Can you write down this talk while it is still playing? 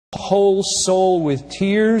whole soul with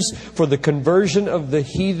tears for the conversion of the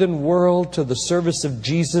heathen world to the service of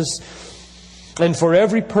Jesus, and for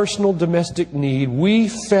every personal domestic need, we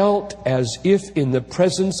felt as if in the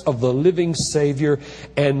presence of the living Savior,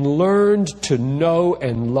 and learned to know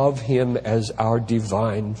and love Him as our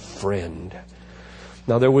divine friend.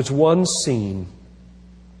 Now there was one scene.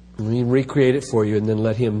 Let me recreate it for you and then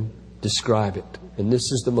let him describe it. And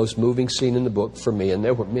this is the most moving scene in the book for me, and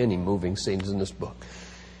there were many moving scenes in this book.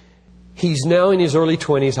 He's now in his early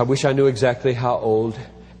 20s. I wish I knew exactly how old.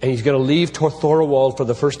 And he's going to leave Thorowald for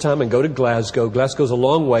the first time and go to Glasgow. Glasgow's a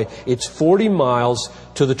long way. It's 40 miles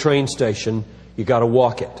to the train station. You got to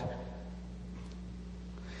walk it.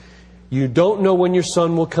 You don't know when your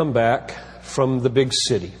son will come back from the big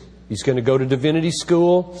city. He's going to go to divinity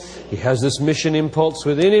school. He has this mission impulse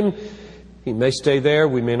within him. He may stay there.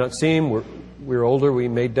 We may not see him. We're older. We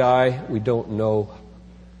may die. We don't know.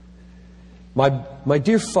 My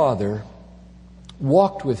dear father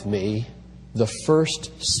walked with me the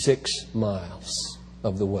first 6 miles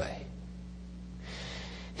of the way.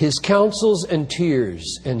 His counsels and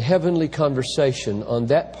tears and heavenly conversation on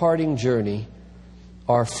that parting journey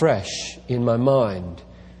are fresh in my mind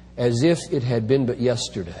as if it had been but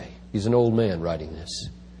yesterday. He's an old man writing this.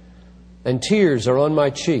 And tears are on my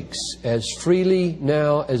cheeks as freely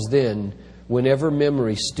now as then, whenever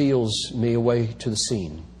memory steals me away to the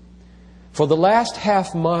scene. For the last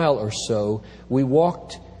half mile or so, we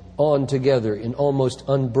walked on together in almost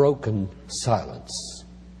unbroken silence.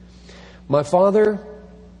 My father,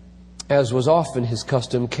 as was often his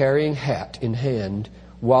custom, carrying hat in hand,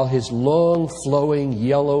 while his long flowing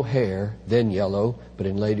yellow hair, then yellow, but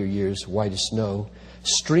in later years white as snow,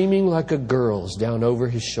 streaming like a girl's down over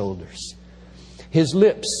his shoulders. His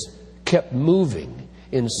lips kept moving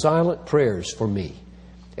in silent prayers for me,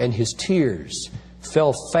 and his tears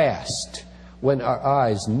fell fast when our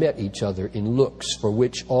eyes met each other in looks for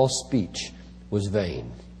which all speech was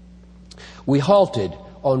vain. We halted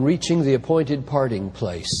on reaching the appointed parting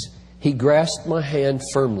place. He grasped my hand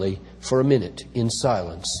firmly for a minute in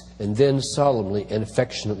silence, and then solemnly and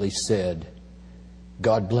affectionately said,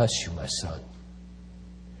 "God bless you, my son.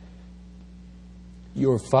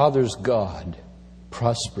 Your father's God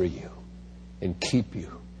prosper you and keep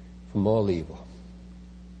you from all evil."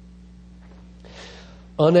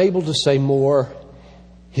 Unable to say more,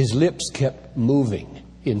 his lips kept moving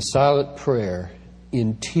in silent prayer.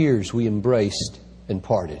 In tears we embraced and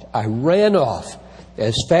parted. I ran off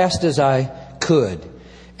as fast as I could,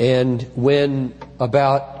 and when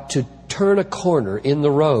about to turn a corner in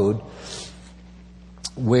the road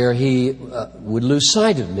where he would lose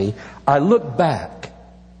sight of me, I looked back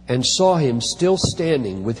and saw him still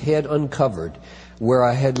standing with head uncovered where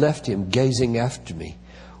I had left him, gazing after me.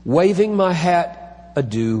 Waving my hat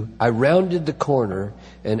adieu, I rounded the corner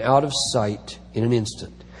and out of sight in an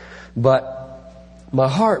instant. But my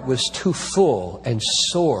heart was too full and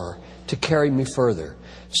sore to carry me further,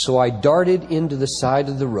 so I darted into the side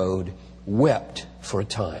of the road, wept for a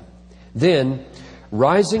time. Then,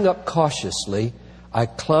 rising up cautiously, I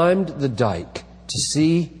climbed the dike to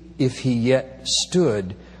see if he yet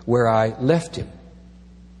stood where I left him.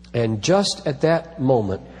 And just at that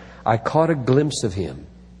moment, I caught a glimpse of him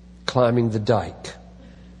climbing the dike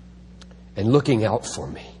and looking out for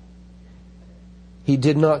me. He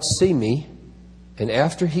did not see me, and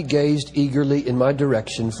after he gazed eagerly in my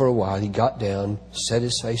direction for a while, he got down, set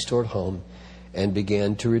his face toward home, and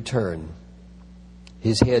began to return.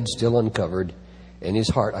 His head still uncovered, and his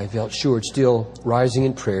heart, I felt sure, still rising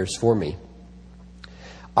in prayers for me.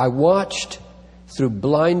 I watched through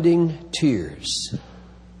blinding tears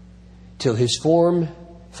till his form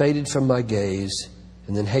faded from my gaze,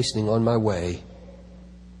 and then hastening on my way,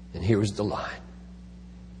 and here was the line: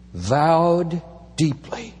 vowed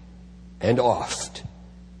deeply and oft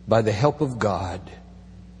by the help of God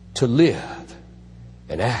to live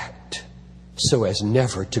and act so as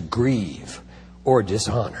never to grieve or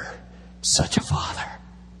dishonor such a father.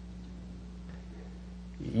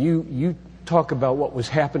 You talk about what was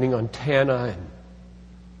happening on Tanna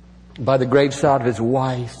and by the graveside of his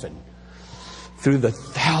wife and through the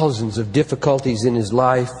thousands of difficulties in his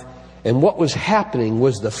life. And what was happening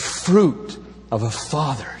was the fruit of a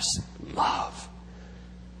father's love.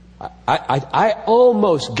 I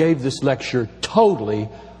almost gave this lecture totally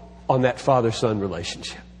on that father-son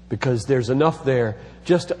relationship, because there's enough there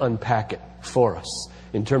just to unpack it for us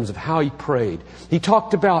in terms of how he prayed. He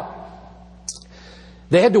talked about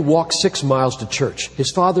they had to walk 6 miles to church.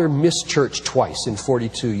 His father missed church twice in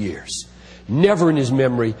 42 years. Never in his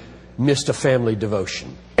memory missed a family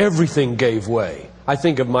devotion. Everything gave way. I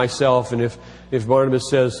think of myself, and if Barnabas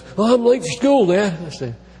says, "Oh, I'm late for school, Dad," I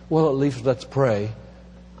say, Well, at least let's pray.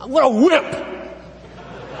 What a whip!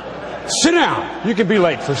 Sit down. You could be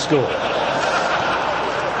late for school.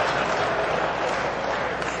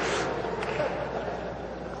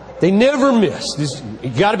 They never miss. You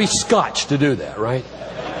got to be Scotch to do that, right?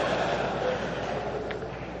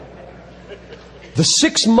 The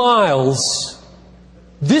 6 miles,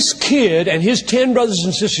 this kid and his 10 brothers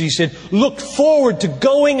and sisters, he said, looked forward to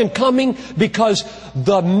going and coming because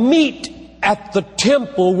the meat at the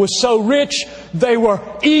temple was so rich, they were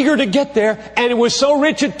eager to get there, and it was so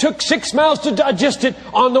rich it took 6 miles to digest it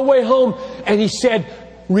on the way home. And he said,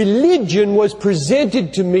 religion was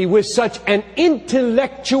presented to me with such an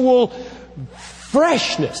intellectual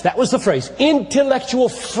freshness. That was the phrase, intellectual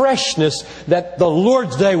freshness, that the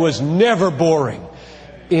Lord's Day was never boring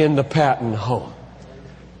in the Paton home.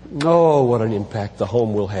 Oh, what an impact the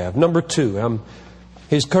home will have. Number 2,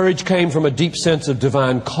 his courage came from a deep sense of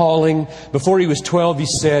divine calling. Before he was 12, he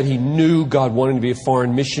said he knew God wanted him to be a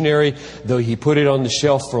foreign missionary, though he put it on the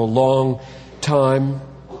shelf for a long time.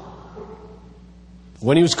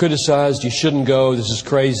 When he was criticized, you shouldn't go, this is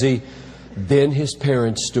crazy, then his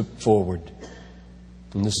parents stood forward.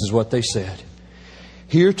 And this is what they said.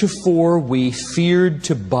 Heretofore we feared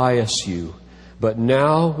to bias you, but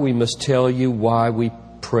now we must tell you why we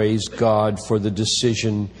praise God for the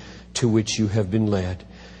decision to which you have been led.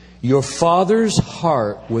 Your father's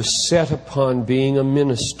heart was set upon being a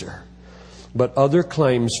minister, but other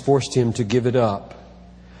claims forced him to give it up.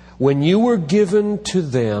 When you were given to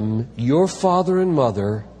them, your father and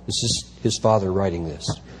mother, this is his father writing this,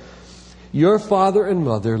 your father and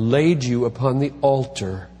mother laid you upon the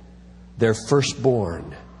altar, their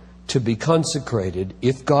firstborn, to be consecrated,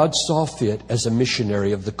 if God saw fit, as a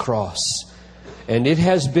missionary of the cross. And it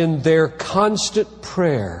has been their constant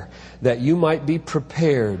prayer that you might be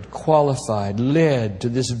prepared, qualified, led to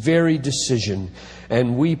this very decision.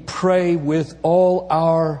 And we pray with all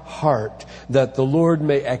our heart that the Lord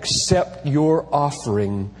may accept your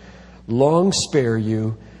offering, long spare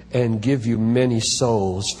you, and give you many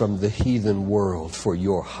souls from the heathen world for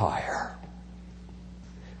your hire.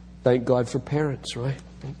 Thank God for parents, right?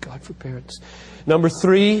 Thank God for parents. Number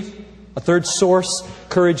 3, a third source,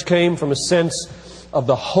 courage came from a sense of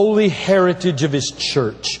the holy heritage of his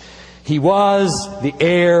church. He was the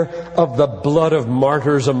heir of the blood of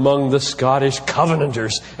martyrs among the Scottish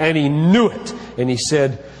Covenanters, and he knew it. And he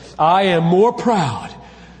said, I am more proud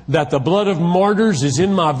that the blood of martyrs is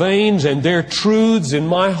in my veins and their truths in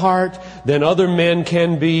my heart than other men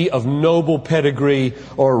can be of noble pedigree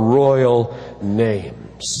or royal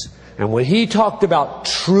names. And when he talked about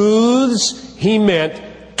truths, he meant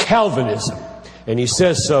Calvinism. And he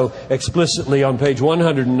says so explicitly on page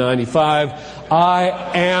 195. I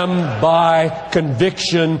am by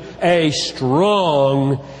conviction a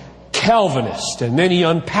strong Calvinist. And then he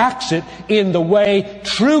unpacks it in the way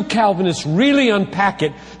true Calvinists really unpack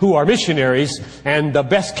it, who are missionaries. And the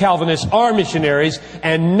best Calvinists are missionaries.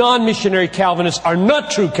 And non-missionary Calvinists are not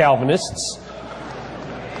true Calvinists.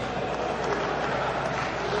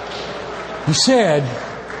 He said,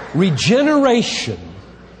 regeneration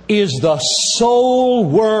is the sole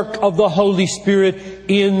work of the Holy Spirit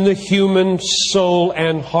in the human soul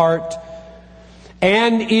and heart,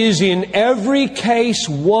 and is in every case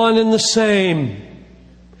one and the same.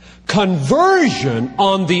 Conversion,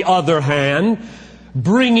 on the other hand,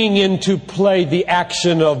 bringing into play the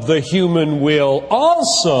action of the human will,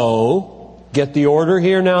 also, get the order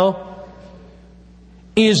here now,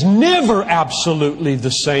 is never absolutely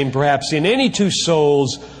the same, perhaps, in any two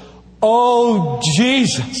souls. O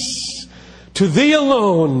Jesus, to Thee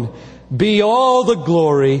alone be all the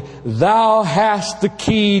glory. Thou hast the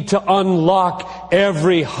key to unlock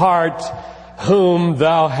every heart whom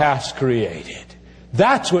Thou hast created.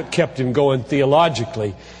 That's what kept him going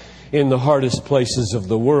theologically in the hardest places of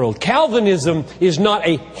the world. Calvinism is not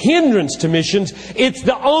a hindrance to missions. It's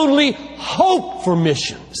the only hope for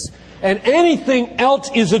missions. And anything else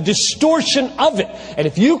is a distortion of it. And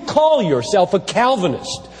if you call yourself a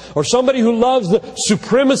Calvinist, or somebody who loves the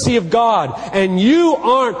supremacy of God, and you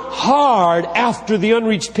aren't hard after the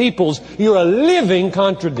unreached peoples, you're a living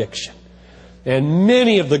contradiction. And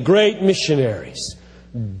many of the great missionaries,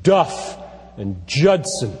 Duff and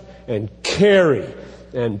Judson and Carey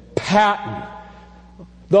and Paton,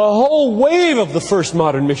 the whole wave of the first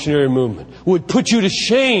modern missionary movement would put you to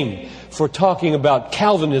shame for talking about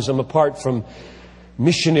Calvinism apart from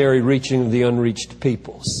missionary reaching of the unreached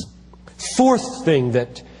peoples. Fourth thing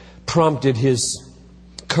that prompted his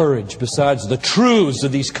courage, besides the truths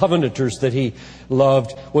of these covenanters that he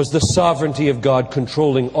loved, was the sovereignty of God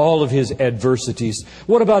controlling all of his adversities.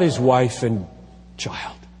 What about his wife and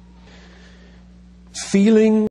child? feeling